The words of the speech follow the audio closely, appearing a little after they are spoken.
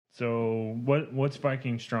So what's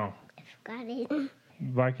Viking Strong? I forgot it.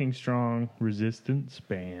 Viking Strong resistance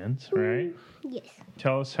bands, right? Yes.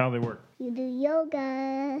 Tell us how they work. You do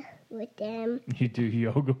yoga with them. You do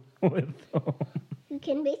yoga with them. You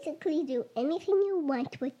can basically do anything you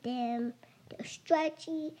want with them. They're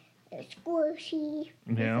stretchy, they're squishy.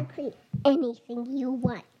 Yeah. Basically anything you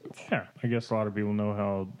want. Yeah, I guess a lot of people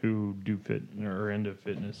know who do fit or into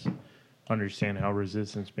fitness understand how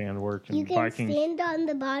resistance band works. And You can stand on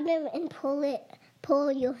the bottom and pull it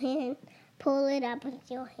up with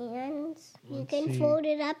your hands. You can fold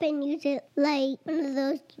it up and use it like one of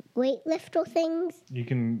those weightlifter things. You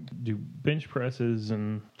can do bench presses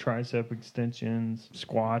and tricep extensions,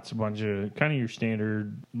 squats, a bunch of kind of your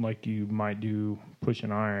standard, like you might do push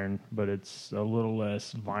and iron, but it's a little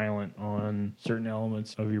less violent on certain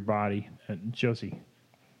elements of your body. And Josie,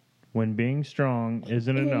 when being strong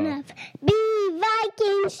isn't enough. Be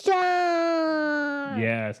Viking strong!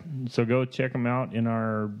 Yeah, so go check them out in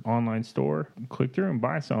our online store. Click through and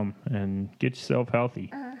buy some and get yourself healthy.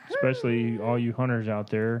 Especially all you hunters out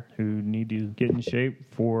there who need to get in shape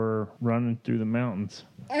for running through the mountains.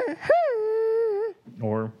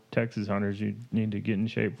 Or Texas hunters, you need to get in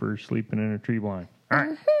shape for sleeping in a tree blind. All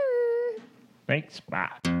right. Thanks. Bye.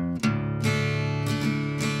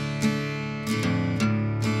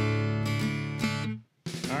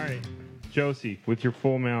 All right. Josie, with your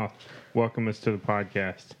full mouth, welcome us to the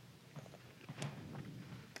podcast.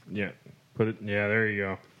 Yeah. Yeah, there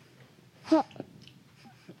you go.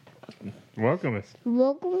 Welcome us.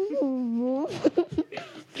 Welcome to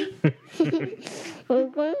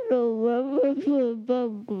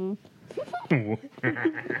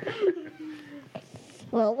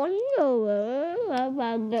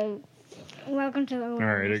the All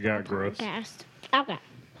right, it got gross. Podcast. Okay.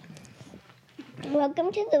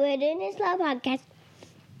 Welcome to the Wilderness Law Podcast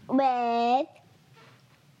with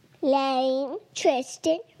Lane,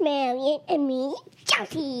 Tristan, Marion, and me,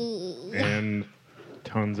 Josie. And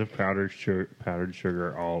tons of powdered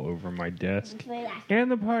sugar all over my desk. And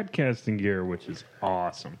the podcasting gear, which is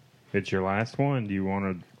awesome. It's your last one. Do you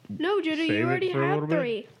want to No, Judy, save you already it for a had little bit?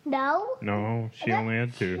 3. No? No, she only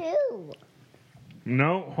had 2. 2.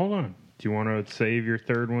 No, hold on. Do you want to save your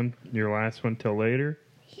third one, your last one, till later?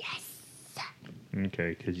 Yes.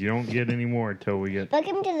 Okay, because you don't get any more until we get...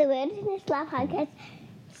 Welcome to the Wilderness Law Podcast.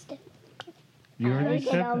 You already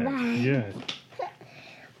get said all that. that. Yeah.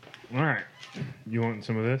 All right. You want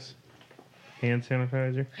some of this? Hand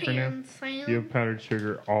sanitizer for now? You have powdered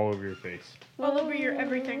sugar all over your face. All over your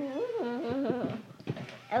everything.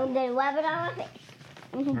 I'm going to rub it on my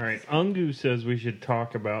face. All right. Ungu says we should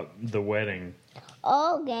talk about the wedding.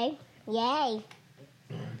 Okay. Yay.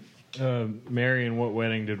 Marion, what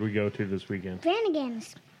wedding did we go to this weekend?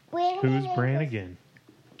 Brannigan's. Who's Brannigan?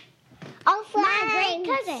 Also, my great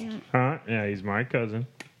cousin. Huh? Yeah, he's my cousin.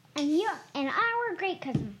 And our great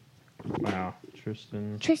cousin. Wow.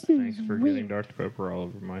 Tristan, Tristan's thanks for getting Dr. Pepper all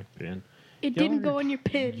over my pen. It didn't go in your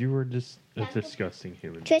pin. You were just a disgusting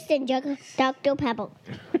human. Tristan, Dr. Pepper.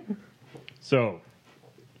 So,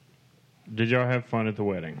 did y'all have fun at the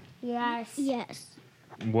wedding? Yes. Yes.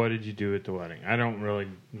 What did you do at the wedding? I don't really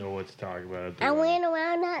know what to talk about at the We wedding.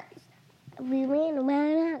 ran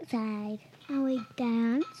around outside. And we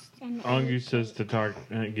danced. And Angu says to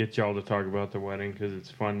get y'all to talk about the wedding because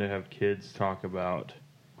it's fun to have kids talk about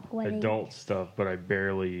adult stuff, but I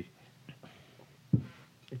barely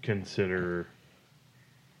consider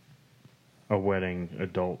a wedding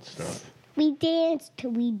adult stuff. We danced.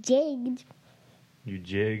 We jigged. You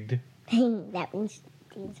jigged? That means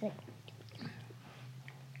dance like...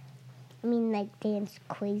 I mean, like, dance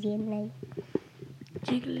crazy and like...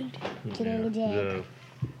 Jiggly. Jiggly jig. The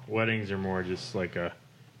weddings are more just like a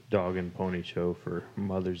dog and pony show for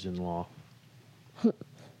mothers-in-law.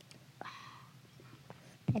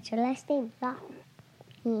 That's your last name, Law.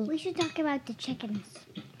 We should talk about the chickens.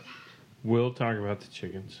 We'll talk about the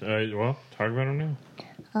chickens. Well, talk about them now.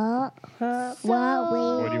 What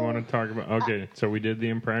What do you want to talk about? Okay, so we did the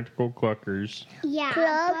Impractical Cluckers. Yeah,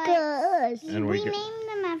 Cluckers. And We named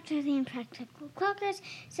them after the Impractical Cluckers.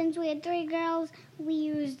 Since we had 3 girls, we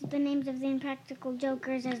used the names of the Impractical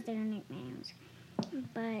Jokers as their nicknames.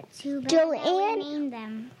 But too bad that we named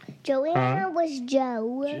them. Joanna was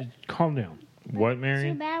Joe. Calm down. What, Too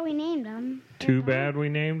Marion? bad we named them. Too bad we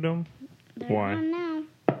named them? They're Why? gone now.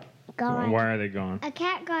 Gone. Why are they gone? A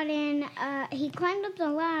cat got in, he climbed up the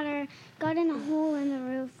ladder, got in a hole in the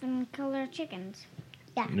roof, and killed our chickens.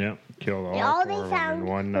 Yep, killed all, And all 4 they of them found in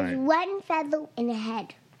one was night. one feather in the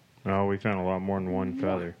head. Oh, we found a lot more than one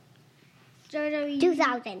feather. Jojo,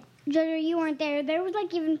 2,000. Jojo, you weren't there. There was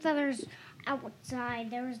like even feathers outside.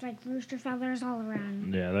 There was like rooster feathers all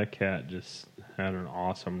around. Yeah, that cat just had an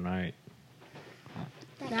awesome night.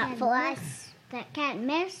 That Not cat for messed- us. That cat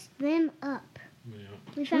messed them up. Yeah.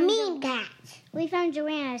 We found Mean cat. We found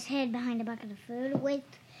Joanna's head behind a bucket of food with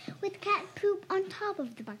cat poop on top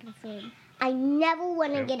of the bucket of food. I never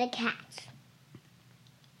want to Yep. get a cat.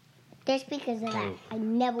 Just because of that, Oh. I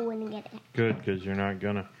never want to get a cat. Good, because you're not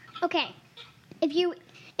gonna. Okay, if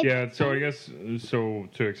Yeah, so I guess, so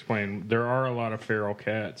to explain, there are a lot of feral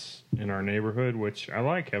cats in our neighborhood, which I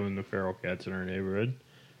like having the feral cats in our neighborhood.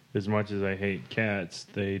 As much as I hate cats,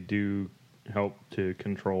 they do help to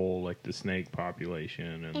control like the snake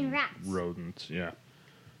population And rats. rodents. Yeah.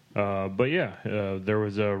 But yeah, there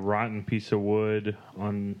was a rotten piece of wood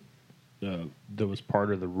on that was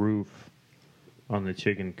part of the roof on the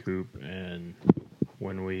chicken coop, and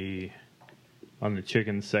when we on the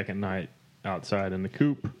chicken's second night outside in the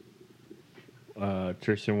coop,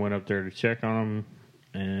 Tristan went up there to check on them,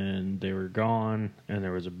 and they were gone, and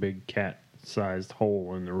there was a big cat-sized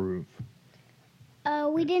hole in the roof.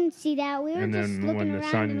 we didn't see that. We were And just then looking when the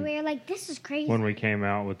around sun- and we were like, "This is crazy." When we came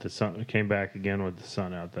out with the sun, came back again with the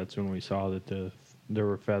sun out. That's when we saw that there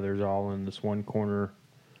were feathers all in this one corner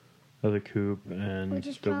of the coop, and Which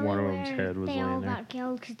is the probably one of them's where head was they all laying there. got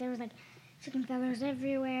killed because there was like chicken feathers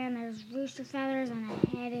everywhere and there was rooster feathers on a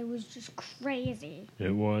head. It was just crazy. It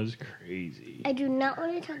was crazy. I do not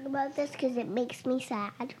want to talk about this because it makes me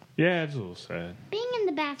sad. Yeah, it's a little sad. Being in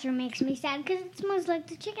the bathroom makes me sad because it smells like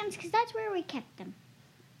the chickens because that's where we kept them.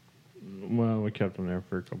 Well, we kept them there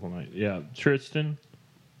for a couple nights. Yeah, Tristan.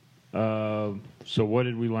 So what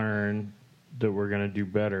did we learn that we're gonna do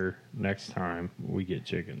better next time we get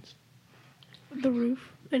chickens? The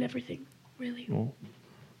roof and everything, really. Well,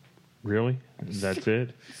 really? That's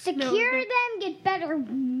it? Secure No, but- them, get better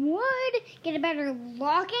wood, get a better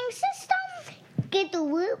locking system. Get the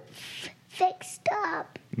roof fixed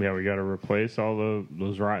up. Yeah, we got to replace all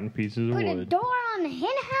those rotten pieces of Put a wood. door on the hen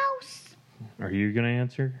house. Are you gonna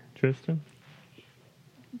answer, Tristan?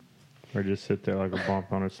 Or just sit there like a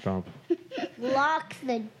bump on a stump? Lock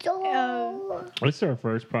the door. This is our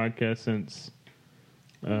first podcast since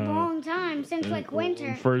Long time since like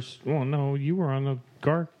winter. Well, no, you were on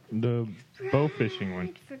the bow fishing one.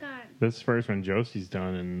 I forgot. This is the first one Josie's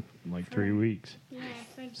done in like 3 weeks Yeah,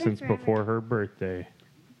 it's like since forever. before her birthday.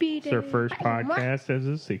 It's her first podcast as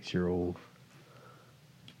a 6-year-old.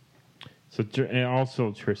 So, and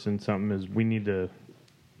also Tristan, something is we need to,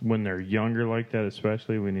 when they're younger like that,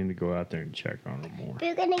 especially, we need to go out there and check on them more.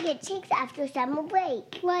 We're gonna get chicks after summer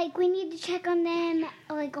break. Like, we need to check on them,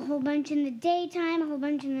 like, a whole bunch in the daytime, a whole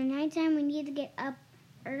bunch in the nighttime. We need to get up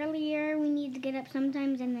earlier. We need to get up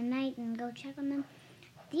sometimes in the night and go check on them.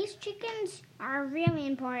 These chickens are really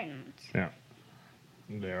important. Yeah,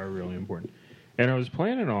 they are really important. And I was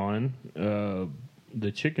planning on the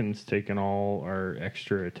chickens taking all our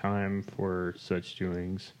extra time for such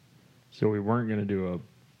doings, so we weren't going to do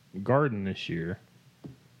a garden this year.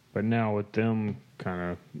 But now with them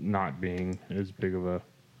kind of not being as big of a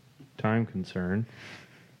time concern,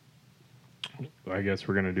 I guess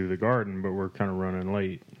we're going to do the garden, but we're kind of running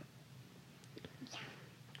late.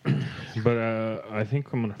 But I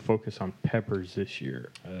think I'm going to focus on peppers this year.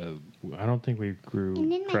 I don't think we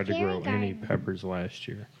And then my tried to fairy grow any garden. peppers last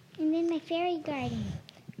year. And then my fairy garden.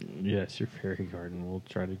 Yes, your fairy garden. We'll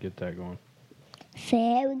try to get that going.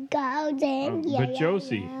 Fairy garden. But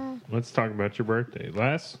Josie, let's talk about your birthday.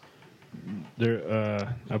 A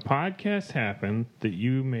podcast happened that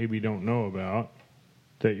you maybe don't know about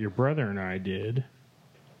that your brother and I did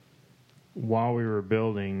while we were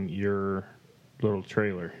building your little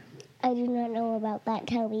trailer. I do not know about that.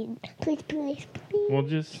 Tell me. Please, please, please. Well,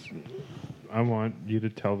 I want you to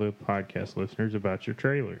tell the podcast listeners about your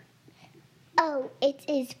trailer. Oh, it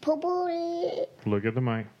is purple. Look at the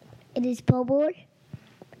mic. It is purple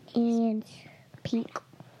and pink.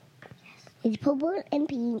 It's purple and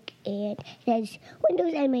pink, and it has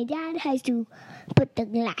windows, and my dad has to put the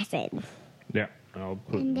glass in. Yeah, I'll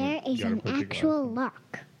put. And there is gotta an put the glass actual in.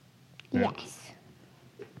 lock. Yeah. Yes.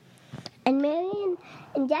 And Marion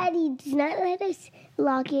and Daddy does not let us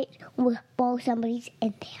lock it while somebody's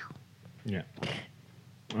in there. Yeah.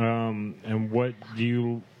 And what do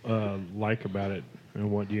you like about it,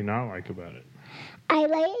 and what do you not like about it? I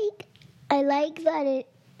like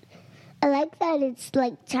that it's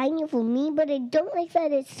like tiny for me, but I don't like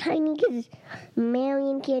that it's tiny because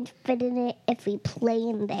Marion can't fit in it if we play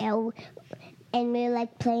in there. And we're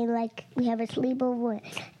like playing like we have a sleepover.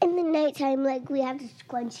 In the nighttime, like we have to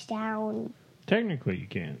scrunch down. Technically, you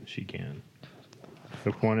can. She can.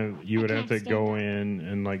 If one of you would have to can't go in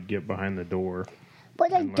and like get behind the door.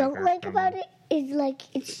 What I And, like, don't our like family. about it is like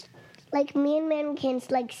like me and man can't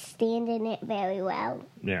like stand in it very well.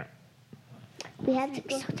 Yeah. We have to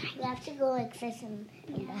go. We have to go like this in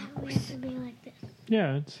the We house. have to be like this.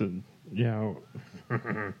 Yeah, it's a, yeah.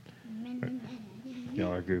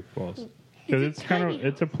 Y'all are goofballs. Because it's kind of,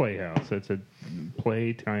 it's a playhouse. It's a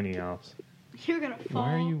play tiny house. You're gonna fall.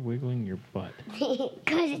 Why are you wiggling your butt?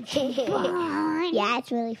 Because it's fun. Yeah,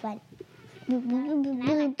 it's really fun.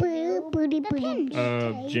 Booty, booty.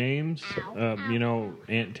 James, you know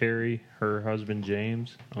Aunt Terry, her husband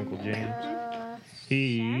James, Uncle James.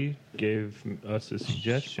 He gave us a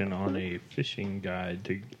suggestion on a fishing guide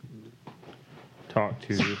to talk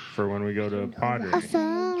to for when we go to Pottery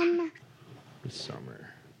Awesome. this summer.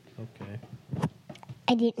 Okay.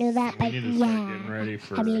 I didn't know that, We but need to start getting yeah. ready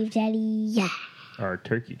for I believe Daddy. Yeah. our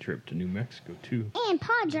turkey trip to New Mexico too. And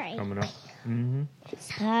Padre. Coming up. Mm-hmm.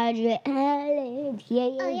 Padre Island. Yeah,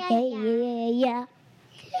 Oh, yeah.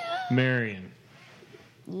 Marion,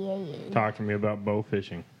 Yeah. talk to me about bow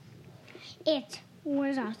fishing. It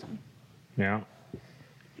was awesome. Yeah.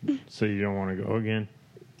 So you don't want to go again?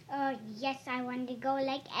 Yes, I want to go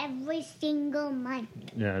like every single month.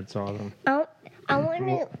 Yeah, it's awesome. I want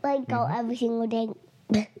to like go every single day.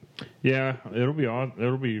 Yeah, it'll be awesome.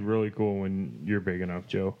 It'll be really cool when you're big enough,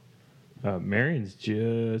 Joe. Marion's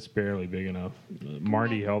just barely big enough.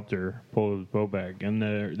 Marty helped her pull his bow back, and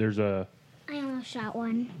there's a. I almost shot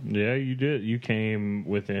one. Yeah, you did. You came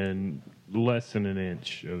within less than an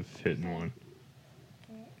inch of hitting one.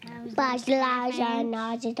 That was maybe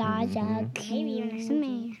even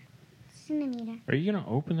a centimeter. Are you gonna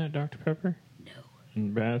open that Dr Pepper? No.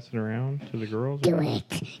 And pass it around to the girls? Do it.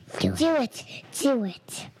 Do it. Do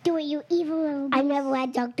it. Do it, you evil little. I've never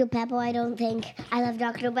had Dr. Pepper, I don't think. I love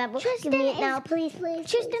Dr. Pepper. Tristan Give me it is- now, please, please.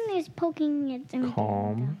 Tristan is poking it. in-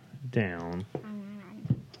 Calm down.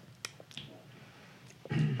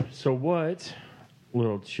 So what,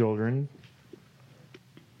 little children?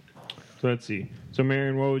 So let's see. So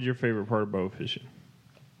Marion, what was your favorite part of bow fishing?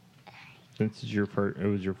 Since it's it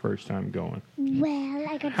was your first time going. Well,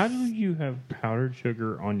 I got. How do you have powdered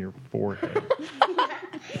sugar on your forehead?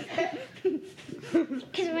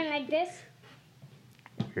 Because we're like this.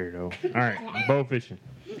 Weirdo. All right, bow fishing.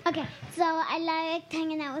 Okay, so I liked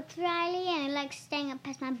hanging out with Riley, and I liked staying up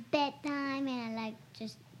past my bedtime, and I liked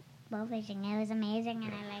just bow fishing. It was amazing,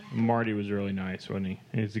 and I liked. Marty was really nice, wasn't he?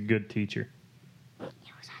 He's a good teacher. It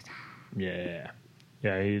was awesome. Yeah.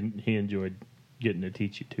 Yeah, he enjoyed getting to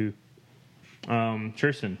teach you too.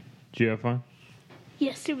 Tristan, did you have fun?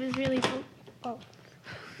 Yes, it was really cool.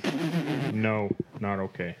 No, not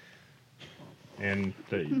okay. And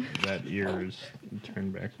that ear is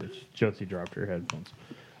turned backwards. Chelsea dropped her headphones.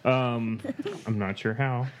 I'm not sure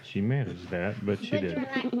how she managed that, but she did.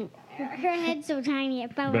 Her head's so tiny,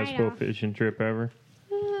 it fell Best right bow off. fishing trip ever?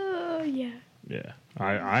 Oh, yeah. Yeah.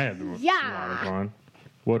 I had a lot of fun.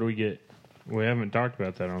 What do we get? We haven't talked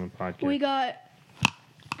about that on the podcast. We got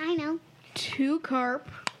I know. 2 carp.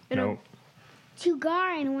 And Nope. 2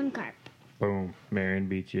 gar and 1 carp. Boom. Marion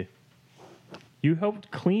beat you. You helped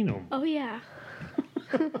clean them. Oh, yeah.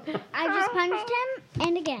 I just punched him,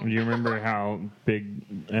 and Do again. you remember how big,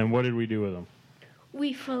 and what did we do with them?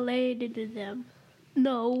 We filleted them.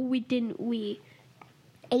 No, we didn't. We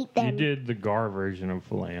Ate You them. did the gar version of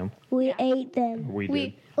filet 'em. We ate them. We did.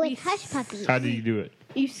 we With hush puppies. How did you do it?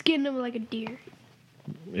 You skinned them like a deer.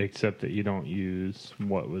 Except that you don't use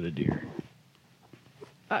what with a deer?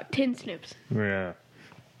 10 snips. Yeah.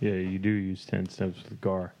 Yeah, you do use 10 steps with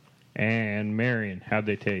gar. And Marion, how'd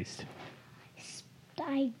they taste?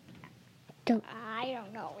 I don't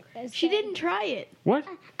know what this She is. didn't try it. What?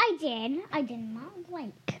 I did. I did not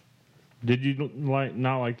like. Did you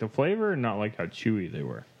not like the flavor or not like how chewy they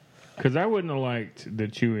were? Because I wouldn't have liked the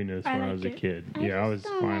chewiness I when I was liked a it. kid. I Yeah, I was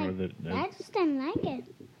just don't fine like- with it I just didn't like it.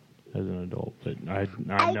 as an adult. But I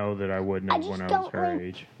I- know that I wouldn't I have just when I was don't her like-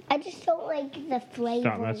 age. I just don't like the flavor.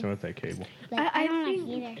 Stop messing with that cable. Like, I I don't think-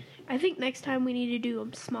 like either. I think next time we need to do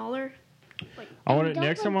them smaller. I wanted don't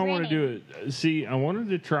next time I want to regret do it. See, I wanted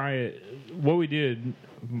to try it. What we did,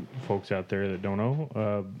 folks out there that don't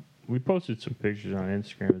know, we posted some pictures on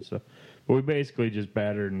Instagram and stuff. But we basically just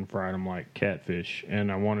battered and fried them like catfish,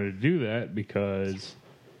 and I wanted to do that because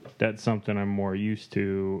that's something I'm more used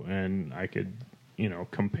to, and I could,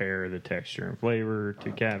 compare the texture and flavor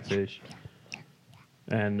to catfish,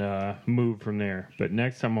 and move from there. But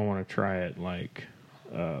next time I want to try it like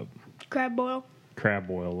Crab boil. crab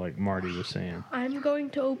boil, like Marty was saying. I'm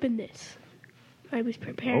going to open this. I was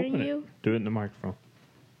preparing Open it. you. Do it in the microphone.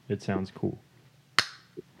 It sounds cool.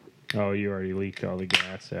 Oh, you already leaked all the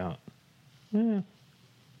gas out. Yeah.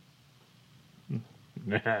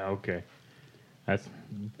 Okay. That's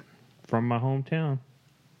from my hometown.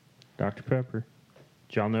 Dr. Pepper.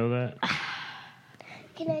 Did y'all know that?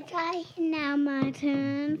 Can I try? Now my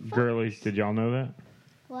turn. Girlies, did y'all know that?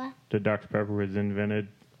 What? That Dr. Pepper was invented?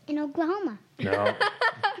 In Oklahoma. No.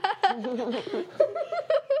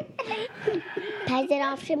 Pass it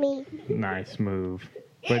off to me. Nice move.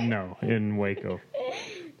 But no, in Waco,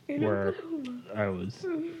 where I was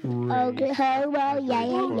raised. Oklahoma, yeah,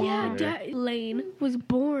 Oh, yeah, yeah, yeah. Lane was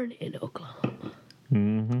born in Oklahoma.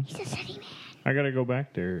 Mm-hmm. He's a city man. I gotta go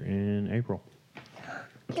back there in April.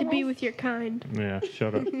 To be with your kind. Yeah,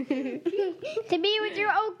 shut up. To be with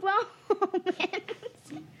your Oklahomans.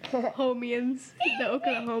 Homians. The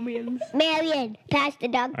Oklahomians. Marion, pass the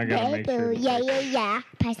dog I gotta make paper. sure to Yeah, take- yeah, yeah.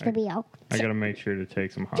 Pass the bill. I gotta make sure to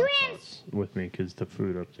take some hot sauce with me because the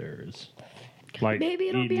food up there is like Maybe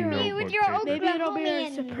it'll be eating alright. notebook With your paper. Maybe it'll be a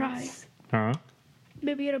Oklahomans. surprise. Huh?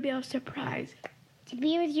 Maybe it'll be a surprise. To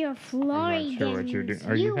be with your I'm Floridians. not sure what you're doing.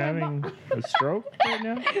 Are you were having a stroke right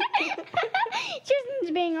now?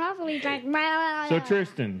 Tristan's being awfully like. So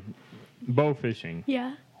Tristan, bow fishing.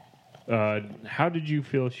 Yeah. How did you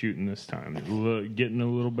feel shooting this time? Getting a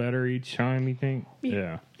little better each time, you think?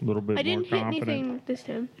 Yeah. A little bit I didn't more hit confident. anything this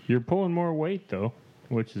time. You're pulling more weight though,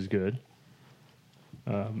 which is good.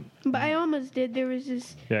 But I almost did. There was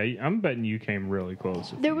this I'm betting you came really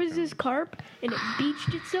close. there was this carp and it beached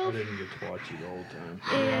I itself didn't get to watch you the whole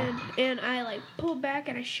time. and I like pulled back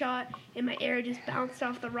and I shot and my arrow just bounced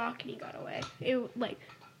off the rock and he got away. It like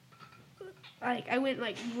I went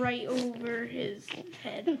like right over his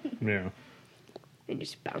head Yeah. and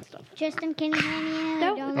just bounced off. Tristan, can you hand me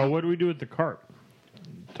That- a donut? Oh, what do we do with the carp?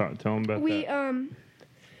 Tell them about We that.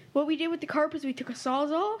 what we did with the carp is we took a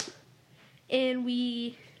sawzall and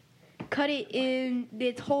we cut it in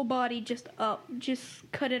its whole body just up.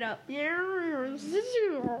 Just cut it up.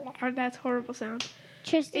 That's a horrible sound.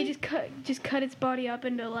 Tristan, It just cut its body up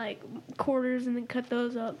into like quarters and then cut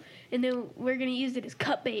those up. And then we're gonna use it as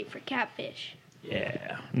cut bait for catfish.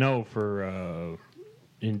 Yeah. No, for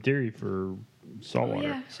in theory for saltwater.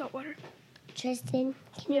 Oh yeah, saltwater. Tristan,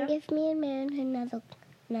 can Yeah. you give me and Marion another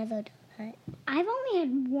donut? I've only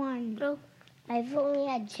had one. Oh, I've only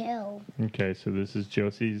had two. Okay, so this is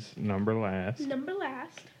Josie's number last, number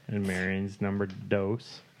last. and Marion's number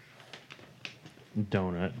dose.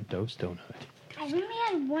 Donut. I've only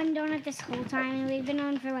had one donut this whole time, and we've been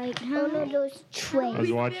on for like how Oh no, long? those I was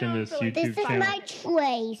trays. watching this This This YouTube is channel. my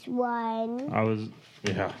trays one.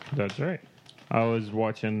 Yeah, that's right. I was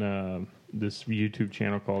watching this YouTube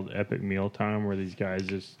channel called Epic Mealtime where these guys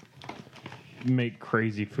just make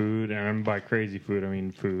crazy food, and by crazy food I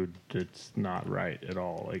mean food that's not right at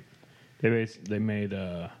all. Like they made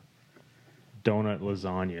donut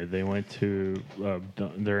lasagna. They went to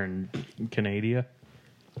they're in Canada,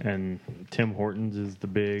 and Tim Hortons is the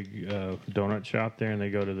big donut shop there, and they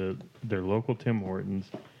go to their local Tim Hortons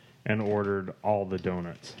and ordered all the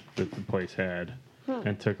donuts that the place had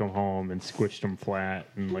and took them home and squished them flat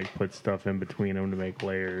and like put stuff in between them to make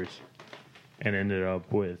layers, and ended up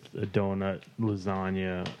with a donut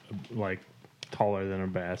lasagna like taller than a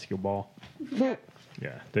basketball.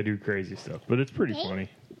 Yeah, they do crazy stuff, but it's pretty Hey. funny.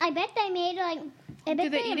 I bet they made like. I bet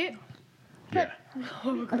Did they eat it? Yeah,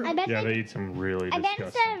 I bet yeah, they. they eat some really I bet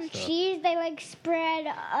disgusting instead of stuff. cheese, they like spread.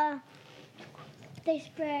 They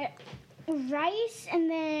spread rice and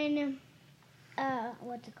then.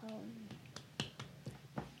 What's it called?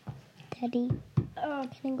 Daddy, Uh,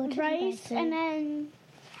 can I go to the rice bathroom? and then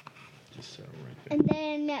Just set 'em right there.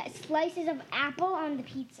 and then slices of apple on the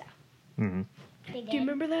pizza. Mhm. They did. Do you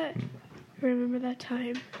remember that? Remember that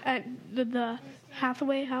time at the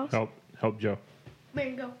Hathaway house? Help Joe. There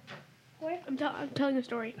you go. Where? I'm telling a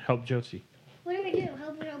story. Help Josie. What do we do?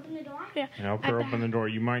 Help her open the door? Yeah. Help At her the open the door.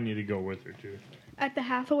 You might need to go with her too. At the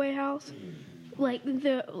Hathaway house, like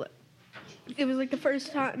it was like the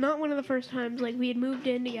first time, not one of the first times. Like we had moved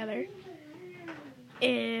in together,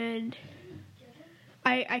 and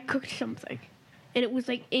I cooked something, and it was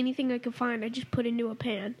like anything I could find. I just put into a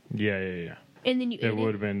pan, Yeah. and then you It ate would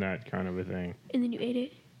it, have been that kind of a thing. and then you ate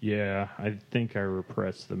it. Yeah, I think I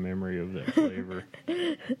repressed the memory of that flavor.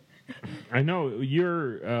 I know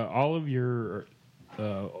all of your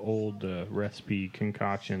old recipe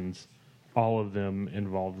concoctions, all of them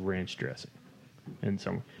involved ranch dressing. And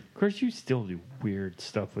some, of course, you still do weird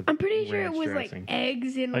stuff with. I'm pretty sure it ranch was dressing. like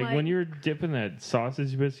eggs and Like when you were dipping that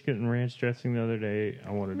sausage biscuit in ranch dressing the other day, I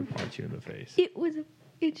wanted to punch you in the face.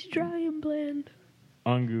 It's dry and bland.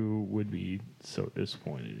 Ungu would be so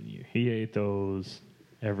disappointed in you. He ate those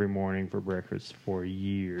every morning for breakfast for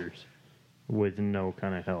years with no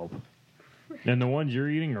kind of help. And the ones you're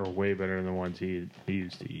eating are way better than the ones he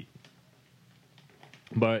used to eat.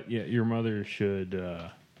 But yeah, your mother should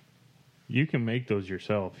You can make those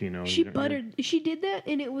yourself, you know. She did that,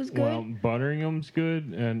 and it was good. Well, buttering them's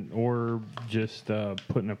good, or just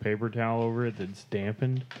putting a paper towel over it that's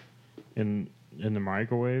dampened in the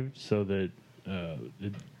microwave, so that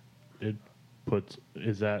it puts.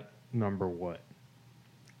 Is that number what?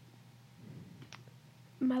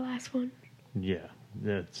 My last one. Yeah,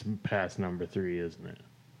 that's past number 3, isn't it?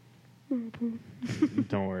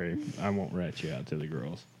 Don't worry, I won't rat you out to the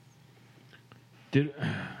girls.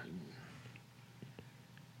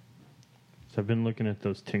 So I've been looking at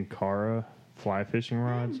those Tenkara fly fishing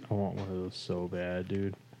rods. I want one of those so bad,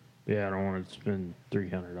 dude. But yeah, I don't want to spend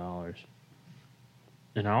 $300.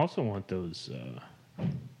 And I also want those.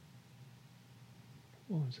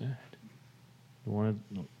 What was that?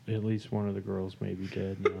 At least one of the girls may be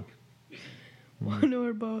dead now. One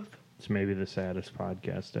or both. It's maybe the saddest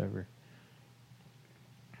podcast ever.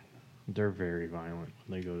 They're very violent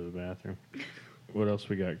when they go to the bathroom. What else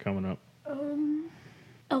we got coming up?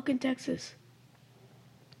 Elk in Texas.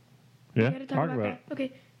 Yeah, We gotta talk about that.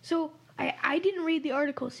 Okay, so I didn't read the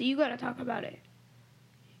article, so you gotta talk about it.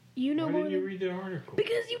 You know Why more didn't you than read the article?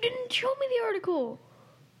 because you didn't show me the article.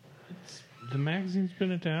 The magazine's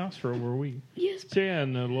been at the house for over a week. Yes. So yeah,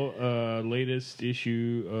 in the latest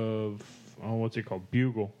issue of what's it called,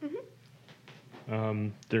 Bugle,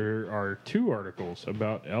 there are 2 articles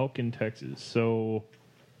about elk in Texas. So,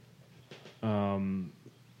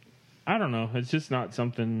 I don't know. It's just not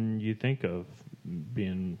something you think of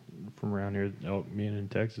being from around here, elk being in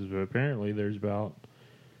Texas. But apparently, there's about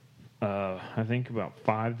I think about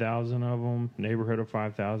 5,000 of them, neighborhood of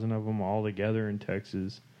 5,000 of them all together in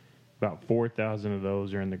Texas. About 4,000 of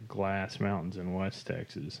those are in the Glass Mountains in West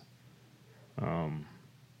Texas.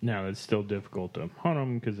 Now, it's still difficult to hunt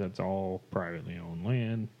them because that's all privately owned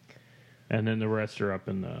land. And then the rest are up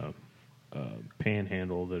in the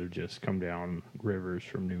panhandle that have just come down rivers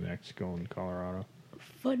from New Mexico and Colorado.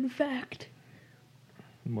 Fun fact.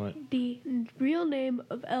 What? The real name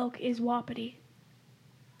of elk is Wapiti.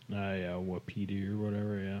 Yeah, Wapiti or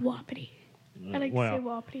whatever, yeah. Wapiti. I like to say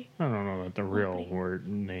Wapiti. I don't know about the real Wapiti. word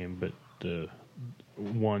name, but the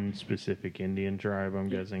one specific Indian tribe, I'm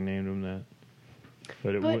guessing, named them that.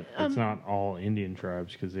 But it's not all Indian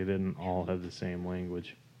tribes because they didn't all have the same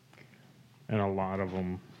language. And a lot of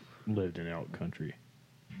them lived in elk country.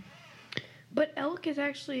 But elk is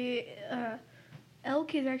actually a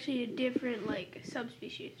different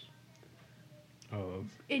subspecies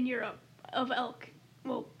Of in Europe of elk.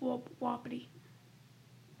 Well, Wapiti,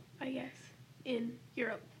 I guess, in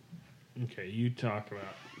Europe. Okay, you talk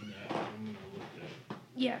about that. I'm gonna look that up.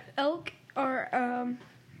 Yeah, elk are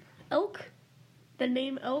elk. The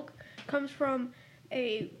name elk comes from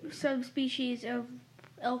a subspecies of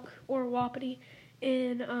elk or Wapiti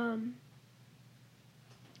in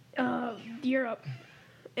Europe,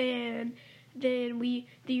 and then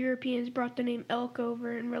the Europeans brought the name elk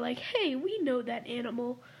over, and we're like, hey, we know that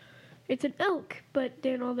animal. It's an elk, but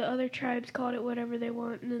then all the other tribes called it whatever they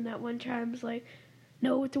want, and then that one tribe's like,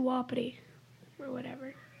 no, it's a Wapiti, or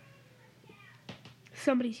whatever.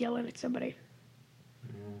 Somebody's yelling at somebody.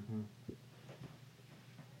 Mm-hmm.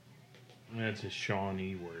 That's a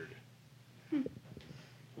Shawnee word.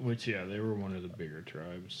 Which, yeah, they were one of the bigger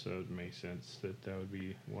tribes, so it makes sense that would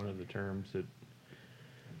be one of the terms that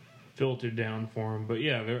filtered down for them. But,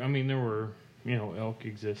 yeah, there were, elk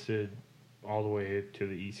existed all the way to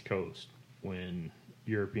the East Coast when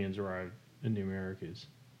Europeans arrived in the Americas.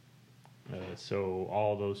 So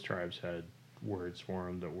all those tribes had words for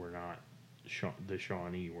them that were not the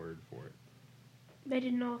Shawnee word for it. They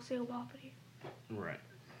didn't all say Wapiti. Right.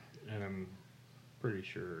 And I'm pretty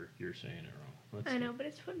sure you're saying it wrong. I know, but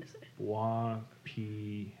it's fun to say.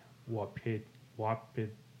 Wapiti. What?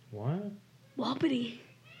 Wapiti.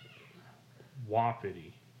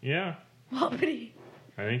 Wapiti. Yeah. Wapiti.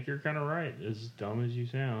 I think you're kind of right. As dumb as you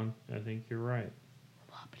sound, I think you're right.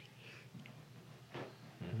 Wapiti.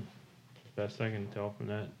 Yeah. Best I can tell from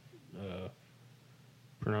that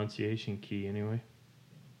pronunciation key, anyway.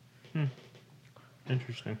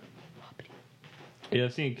 Interesting. Wapiti. Yeah,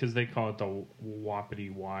 I've seen because they call it the Wapiti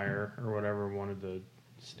Wire or whatever, one of the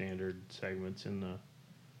standard segments in the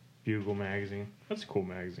Bugle magazine. That's a cool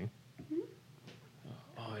magazine. Mm-hmm.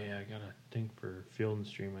 Oh yeah, I got a thing for Field and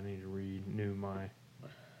Stream. I need to renew my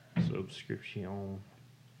subscription.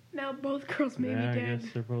 Now both girls may be I dead.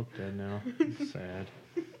 guess they're both dead now. Sad.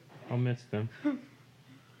 I'll miss them.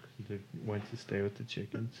 They went to stay with the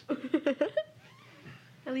chickens.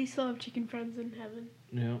 At least they'll have chicken friends in heaven.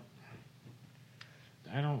 Yeah.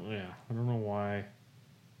 I don't know why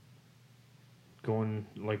going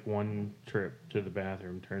like one trip to the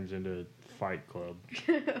bathroom turns into Fight Club.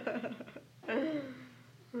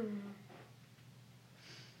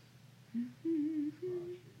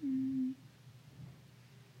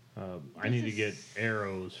 I need to get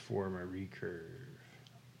arrows for my recurve,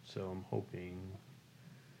 so I'm hoping.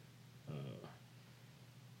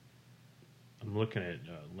 I'm looking at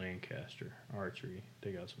Lancaster Archery.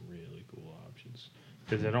 They got some really cool options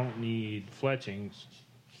because I don't need fletchings.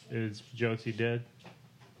 Is Josie dead?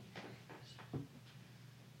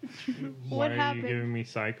 Why What are happened? you giving me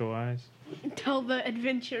psycho eyes? Tell the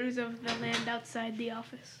adventures of the land outside the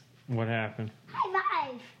office. What happened? High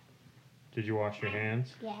five. Did you wash your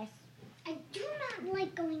hands? Yes. I do not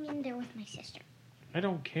like going in there with my sister. I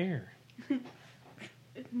don't care.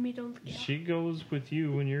 Me don't care. She goes with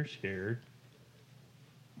you when you're scared.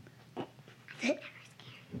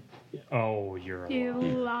 Oh, you're a You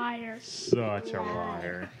liar. liar. Such a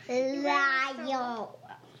liar. Liar.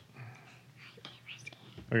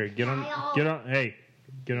 Okay, get on. Hey,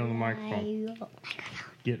 get on the microphone.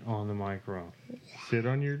 Get on the microphone. Sit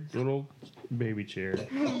on your little baby chair.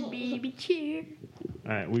 Baby chair.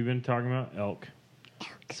 All right, we've been talking about elk.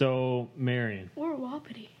 So, Marion, Or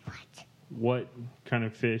wapiti. what kind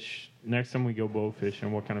of fish? Next time we go bow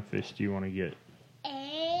fishing, what kind of fish do you want to get?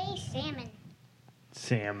 A salmon.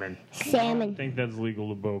 Salmon. I Salmon. think that's legal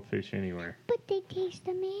to bow fish anywhere. But they taste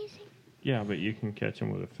amazing. Yeah, but you can catch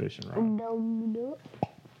them with a fishing rod.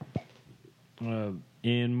 No.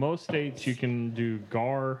 In most states, you can do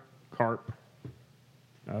gar, carp,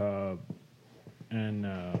 and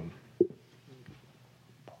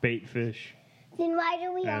bait fish. Then why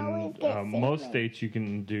do we always And get salmon? most states, you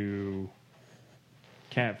can do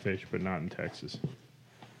catfish, but not in Texas.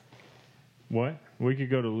 What? We could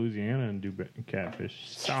go to Louisiana and do catfish.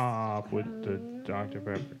 Stop with the Dr.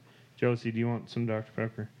 Pepper. Josie, do you want some Dr.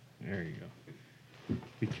 Pepper? There you go.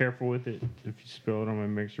 Be careful with it. If you spill it on my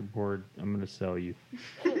mixer board, I'm going to sell you.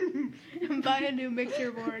 Buy a new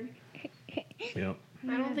mixer board. Yep.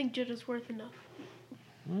 I don't think Jitta's worth enough.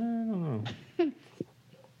 I don't know.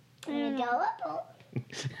 Adorable.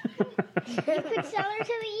 You could sell her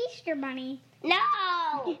to the Easter Bunny.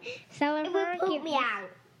 No. Sell her It for a would poop gift. me out.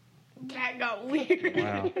 That got weird.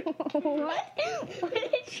 Wow. What? What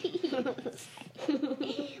did she? What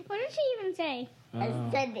did she even say? I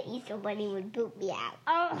said the Easter Bunny would poop me out.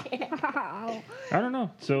 Oh. I don't know.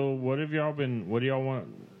 So what do y'all want?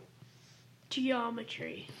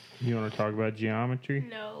 Geometry. You want to talk about geometry?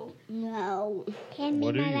 No. No. Hand me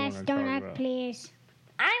What do my you last wanna talk donut, about? please.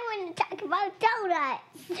 I want to talk about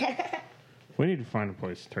donuts. We need to find a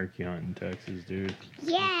place to turkey hunt in Texas, dude.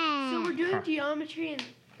 Yeah. So we're doing geometry in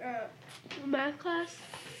math class.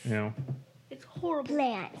 You know, It's horrible.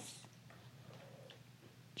 Plants.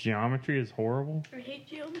 geometry is horrible. I hate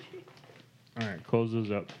geometry. All right, close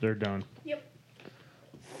those up. They're done. Yep.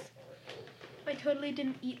 I totally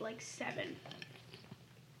didn't eat like 7.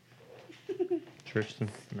 Tristan,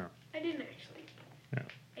 no. I didn't actually. Yeah.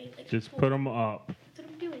 I ate like Just 4. put them up That's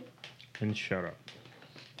what I'm doing. and shut up.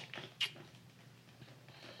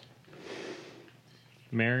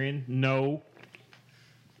 Marion, no.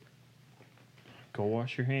 Go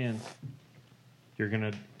wash your hands. You're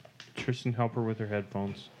gonna, Tristan, help her with her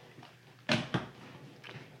headphones.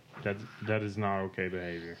 That is not okay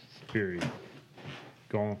behavior. Period.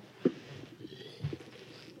 Go on.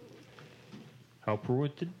 Help her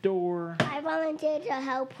with the door. I volunteered to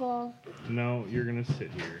help her No, you're gonna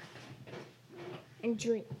sit here. and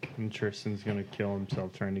drink. And Tristan's gonna kill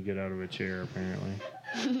himself trying to get out of a chair,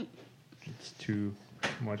 apparently. It's too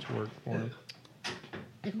much work for him.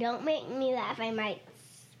 Don't make me laugh. I might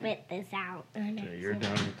spit this out. Okay, you're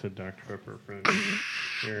done with the Dr. Pepper friend.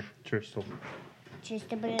 Here, Tristan.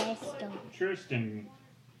 Just a blister. Tristan.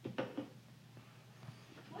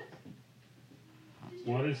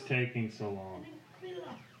 What is taking so long?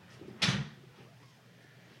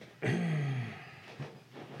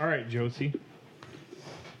 All right, Josie.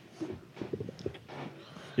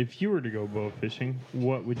 If you were to go bow fishing,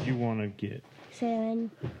 what would you want to get?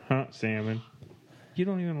 Salmon. Huh? Salmon. You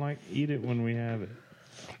don't even eat it when we have it.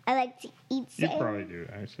 I like to eat You salmon. probably do,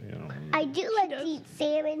 actually. I don't know. I do like to eat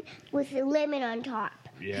salmon with a lemon on top.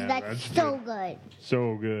 Yeah, that's that's so good.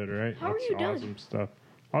 So good, right? How are That's you done? awesome stuff.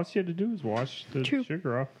 All you had to do is wash the True.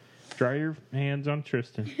 sugar off. Dry your hands on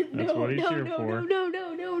Tristan. That's what he's here for. No.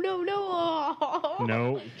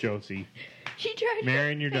 No, Josie. She tried.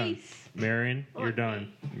 Marion, her you're done. face. Marion, you're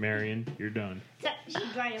done. Marion, you're done. So she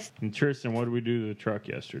dried it. And Tristan, what did we do to the truck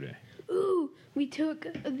yesterday? Ooh, we took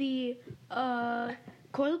the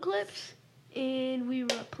coil clips and we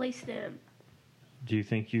replaced them. Do you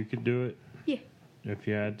think you could do it? Yeah. If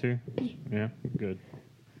you had to? Yeah. Yeah, good.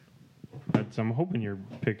 I'm hoping you're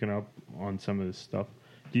picking up on some of this stuff.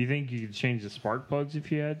 Do you think you could change the spark plugs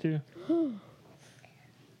if you had to?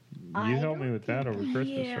 You helped me with that over Christmas,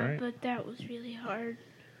 yeah, right? but that was really hard.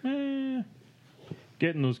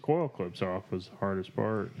 Getting those coil clips off was the hardest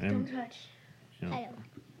part. Don't And touch. I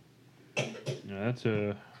don't. that's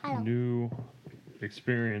a new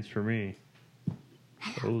experience for me.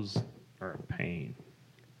 Those are a pain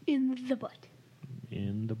In the butt.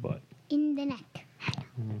 in the butt. In the neck.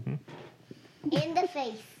 Hmm. In the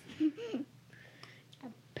face.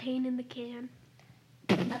 Pain in the can.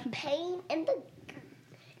 A pain in the.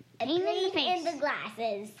 A Pain in the pain face. in the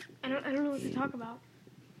glasses. I don't know what to talk about.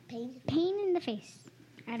 Pain. Pain in the face.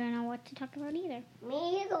 I don't know what to talk about either.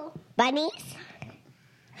 Me either. Bunnies.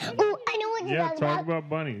 Oh, I know what to Yeah, talk talk about. about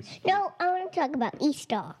bunnies. No, I want to talk about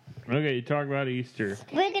Easter. Okay, you talk about Easter.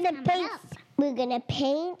 We're gonna Coming paint. up. We're gonna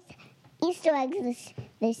paint Easter eggs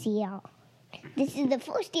this year. This is the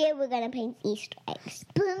first year we're gonna paint Easter eggs.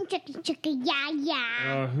 Boom, chicka, chicka, yeah,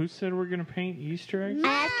 yeah. Who said we're gonna paint Easter eggs? I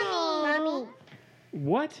asked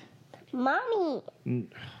What? mommy.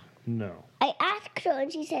 No. I asked her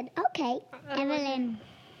and she said, "Okay." Evelyn.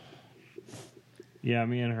 Yeah,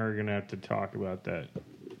 me and her are gonna have to talk about that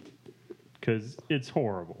because it's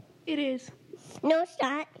horrible. It is. No, it's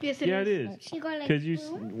not. Yes, it Yeah, is. it is. She got like Because you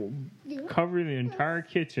boom. cover the entire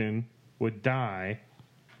kitchen with dye,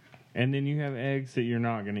 and then you have eggs that you're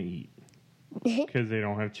not gonna eat because they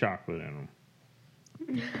don't have chocolate in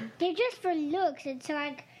them. They're just for looks. It's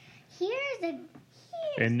like,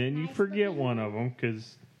 And then you forget one of them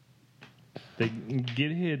because they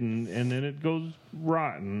get hidden, and then it goes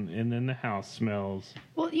rotten, and then the house smells.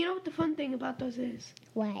 Well, you know what the fun thing about those is?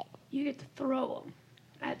 What? You get to throw them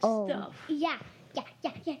at Oh. stuff. Yeah.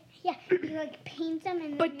 You like paint them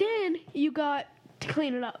and But then you got to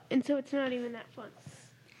clean it up, and so it's not even that fun.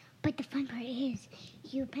 But the fun part is,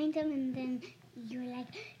 you paint them and then you're like,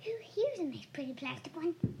 "Ooh, here's a nice pretty plastic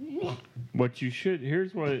one." Meh.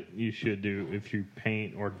 Here's what you should do if you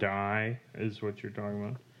paint or dye, is what you're talking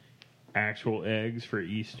about. Actual eggs for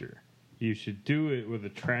Easter. You should do it with a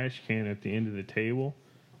trash can at the end of the table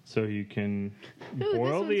so you can this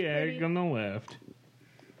boil one's the egg pretty. on the left,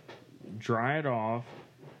 dry it off,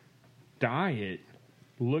 dye it,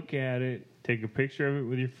 look at it, take a picture of it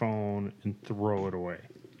with your phone, and throw it away.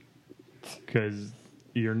 Because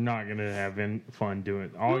you're not going to have fun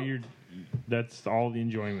doing it. That's all the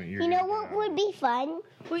enjoyment you're You know gonna what have. would be fun?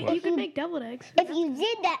 Wait, What? you can make deviled eggs. If you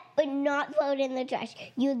did that but not throw it in the trash,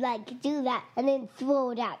 you'd like do that and then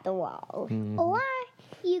throw it at the wall. Mhm. Or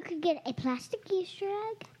you could get a plastic Easter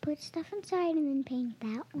egg, put stuff inside, and then paint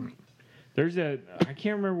that one. There's that, I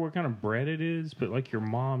can't remember what kind of bread it is, but like your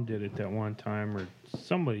mom did it that one time, or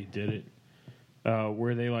somebody did it,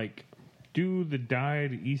 where they like do the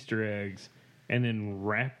dyed Easter eggs and then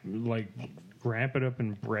wrap it up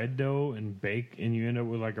in bread dough and bake, and you end up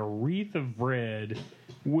with like a wreath of bread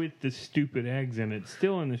with the stupid eggs in it,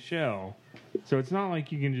 still in the shell. So it's not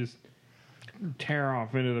like you can just tear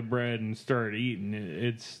off into the bread and start eating it.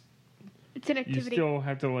 It's an You activity. still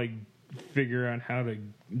have to like figure out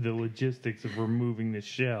the logistics of removing the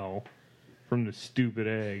shell from the stupid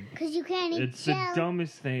egg. Because you can't eat It's shell. the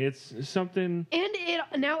dumbest thing. It's something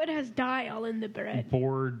And now it has dye all in the bread.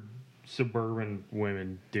 bored suburban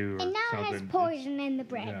women do. Or And now something. it has poison in the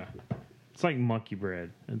bread. Yeah, it's like monkey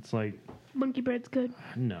bread. It's like Monkey bread's good.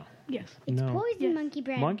 no, Yes. It's no. poison Yes. monkey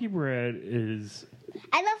bread. Monkey bread is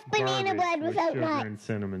I love banana garbage bread with without sugar nuts. and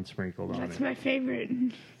cinnamon sprinkled on That's it. my favorite.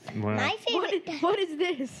 Well, My favorite. What is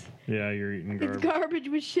this? yeah, you're eating It's garbage. garbage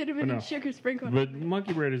with cinnamon No. and sugar sprinkled. But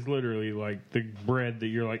monkey bread is literally like the bread that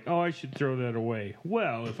you're like, oh, I should throw that away.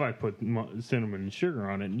 Well, if I put cinnamon and sugar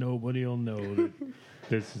on it, nobody will know that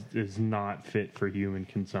this is not fit for human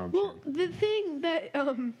consumption. Well, the thing that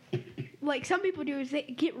like some people do is they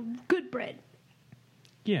get good bread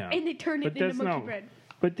yeah, and they turn it but into that's monkey not. bread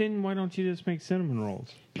But then why don't you just make cinnamon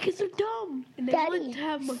rolls? because they're dumb and they Daddy, want to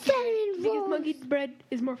have monkey cinnamon bread because rolls. monkey bread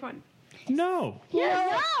is more fun. No.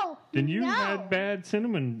 No. Then you No. had bad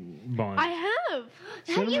cinnamon buns. I have.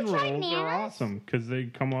 Cinnamon you tried rolls are Nana's? awesome because they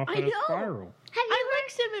come off I in a know. spiral. I like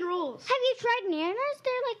cinnamon rolls Have you tried Nana's?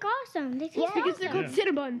 They're like awesome. They taste Yeah. because they're awesome.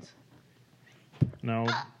 called Cinnabons. No,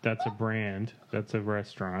 that's a brand. That's a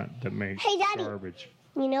restaurant that makes Hey, Daddy. garbage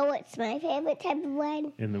You know what's my favorite type of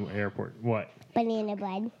bread? in the airport. What? Banana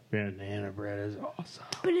bread. Banana bread is awesome.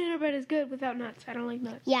 Banana bread is good without nuts. I don't like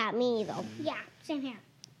nuts. Yeah, me either. Yeah, same here.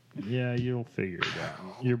 Yeah, you'll figure it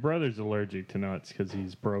out. Your brother's allergic to nuts because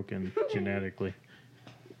he's broken genetically.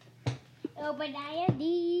 Obadiah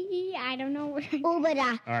D. I don't know what.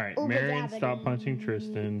 Oobada. All right, Ooba Marion, dabba stop dee. punching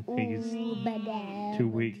Tristan. He's Oobada. too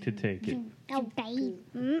weak to take it. Okay.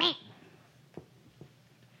 Meh.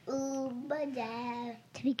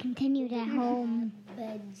 To be continued at home.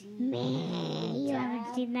 Man, you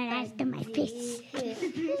haven't seen that ass to my face.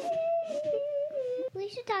 We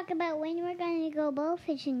should talk about when we're going to go bow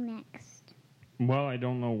fishing next. Well, I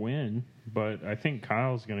don't know when, but I think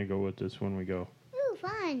Kyle's going to go with us when we go. Ooh,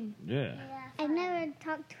 fun. Yeah. I've never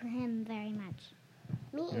talked to him very much.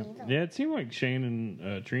 Me Yeah, either. yeah, it seemed like Shane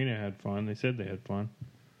and Trina had fun. They said they had fun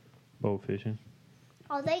bow fishing.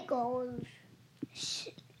 Are they gold?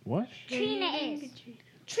 What? Trina is.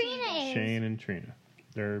 Trina is. Shane and Trina.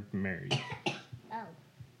 They're married. Oh.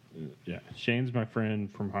 Yeah. Shane's my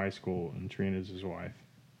friend from high school, and Trina's his wife.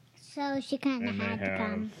 So she kind of And they had to have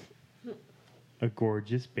come. a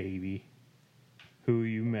gorgeous baby who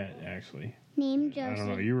you met, actually. Named I don't know.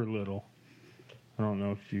 Joseph. You were little. I don't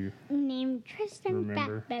know if you Named Tristan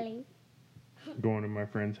Remember? Fatbelly. going to my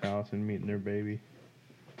friend's house and meeting their baby.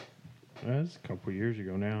 That's a couple years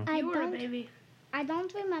ago now. I You were a don't. baby. I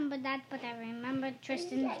don't remember that, but I remember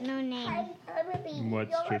Tristan's new name. I'm a baby.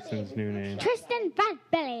 What's You're a Tristan's baby. new name? Tristan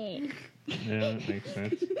Fatbelly. Yeah, that makes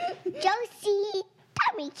sense. Josie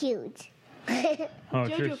Tummy Cute. Oh,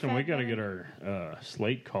 Jojo Tristan, we got to Fatbelly. get our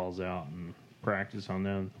slate calls out and practice on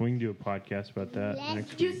them. We can do a podcast about that Let's next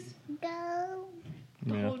week. Just Go.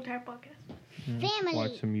 the Yeah. whole entire podcast. Family.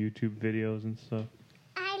 Watch some YouTube videos and stuff.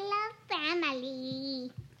 I love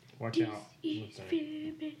family. Watch This out. is What's that?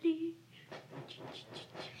 family.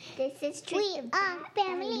 This is We Tristan. are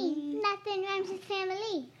family. Nothing rhymes with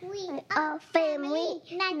family. We Our family.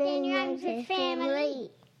 Nothing rhymes with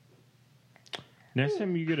family. Next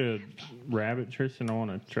time you get a rabbit, Tristan, I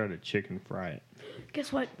want to try to chicken fry it.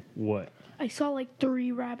 Guess what? What? I saw like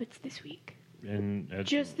 3 rabbits this week. And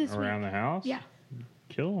Just this around week. the house? Yeah.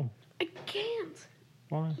 Kill them. I can't.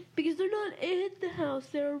 Why? Because they're not in the house,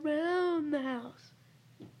 they're around the house.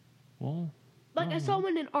 Well, Like, I saw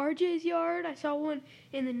one in RJ's yard. I saw one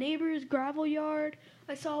in the neighbor's gravel yard.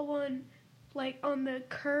 I saw one, like, on the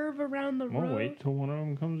curve around the we'll road. wait till one of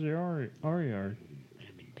them comes to our yard.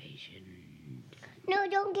 I'm impatient. No,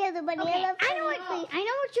 don't kill the bunny. Okay, I love I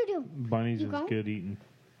know what you do. Bunnies You is go? good eating.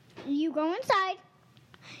 You go inside.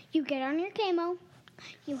 You get on your camo.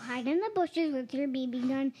 You hide in the bushes with your BB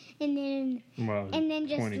gun, and then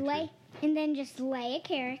just 22. lay a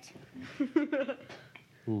carrot.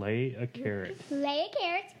 Lay a carrot. Lay a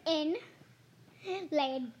carrot in.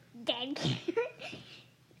 Lay a dead carrot.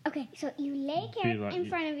 Okay, so you lay a carrot like in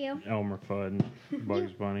front of you. Elmer Fudd and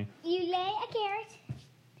Bugs Bunny. You lay a carrot.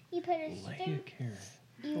 You put a Lay a spoon. carrot.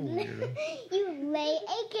 You, So weird. you lay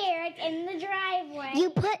a carrot in the driveway. You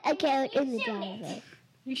put a carrot in the shoot it. driveway.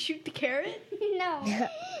 You shoot the carrot? No,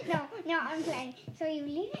 I'm playing. So you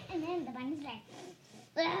leave it, and then the bunny's like,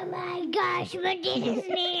 "Oh my gosh, what did you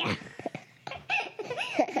see?"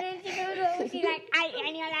 And then she goes over, she's like,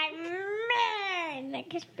 and you're like, man,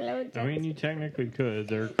 like explodes. I mean, you technically could.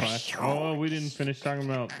 They're class. Oh, we didn't finish talking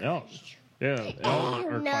about elk. Yeah, elk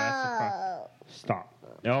are classified. No. Stop.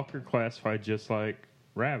 Elk are classified just like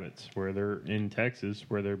rabbits, where they're in Texas,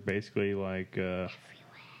 where they're basically like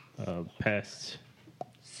pests.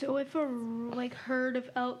 So if a, like, herd of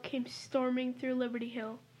elk came storming through Liberty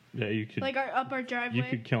Hill, Yeah, you could like, up our you driveway,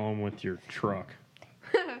 could kill them with your truck,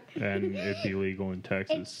 and it'd be legal in It's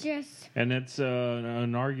Texas. just, And that's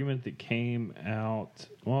an argument that came out.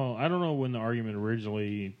 Well, I don't know when the argument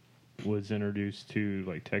originally was introduced to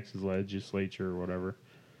like Texas legislature or whatever.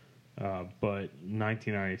 But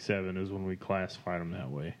 1997 is when we classified them that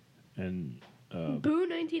way, and boo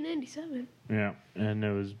 1997. yeah, and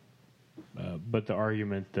there was, but the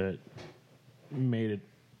argument that made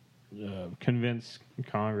it convince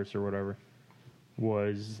Congress or whatever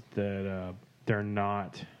was that they're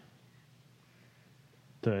not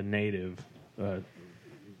the native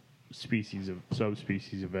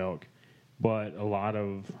subspecies of elk, but a lot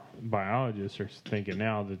of biologists are thinking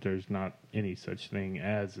now that there's not any such thing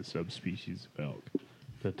as a subspecies of elk,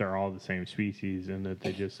 that they're all the same species and that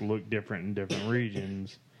they just look different in different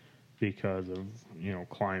regions because of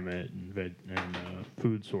climate and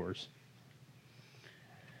food source,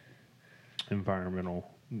 environmental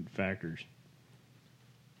factors.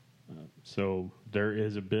 So there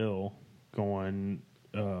is a bill going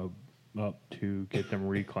up to get them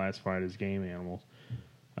reclassified as game animals,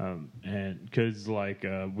 and because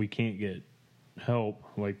we can't get help,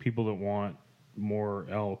 like people that want more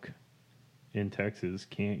elk in Texas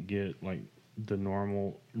can't get like the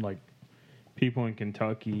normal, like people in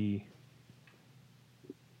Kentucky,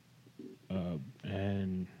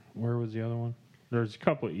 and where was the other one? There's a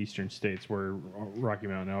couple of eastern states where Rocky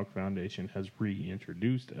Mountain Elk Foundation has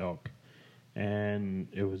reintroduced elk, and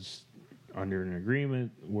it was under an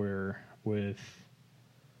agreement where with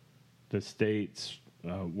the states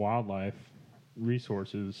wildlife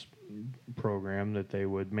resources program that they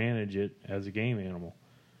would manage it as a game animal,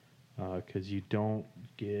 because you don't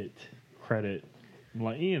get credit,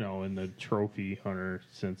 like, in the trophy hunter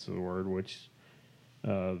sense of the word, which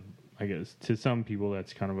I guess to some people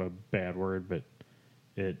that's kind of a bad word, but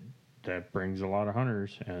that brings a lot of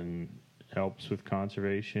hunters and helps with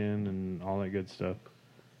conservation and all that good stuff.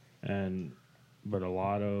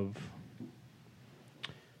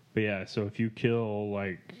 But yeah, so if you kill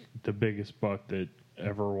like the biggest buck that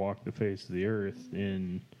ever walked the face of the earth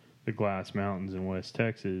in the Glass Mountains in West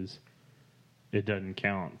Texas, it doesn't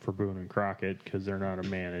count for Boone and Crockett because they're not a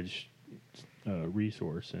managed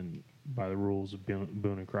resource, and by the rules of Boone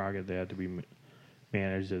and Crockett, they have to be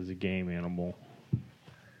managed as a game animal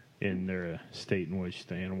in their state in which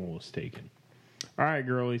the animal was taken. All right,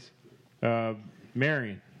 girlies.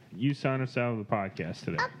 Marion, you sign us out of the podcast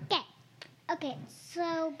today. Okay,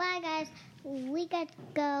 so bye guys. We got to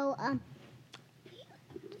go.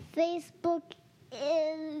 Facebook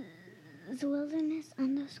is wilderness_.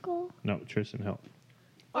 No, Tristan, help.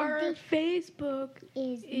 Our Facebook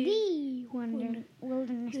is the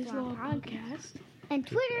Wilderness Law Podcast. And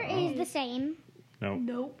Twitter is the same.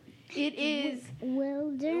 Nope. It is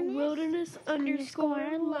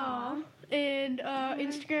Wilderness_Law. And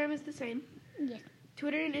Instagram is the same. Yes.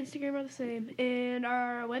 Twitter and Instagram are the same. And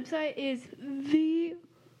our website is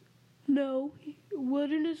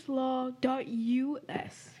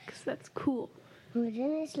wildernesslaw.us, because that's cool.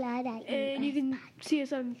 Wilderness_Law.us. And you can see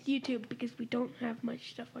us on YouTube, because we don't have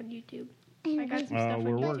much stuff on YouTube. I got some stuff on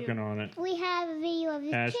we're YouTube. working on it. We have a video of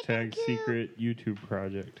the chicken # coop. secret YouTube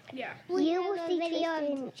project. Yeah. We You have will a see video of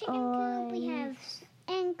Tristan the chicken coop. We have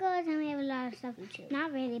anchors, and we have a lot of stuff.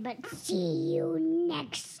 Not really, but see you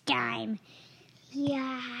next time.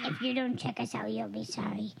 Yeah. If you don't check us out, you'll be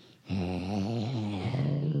sorry.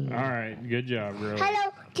 All right, good job, girl.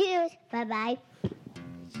 Hello, cheers, bye-bye.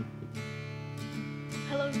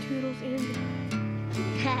 Hello, Toodles and...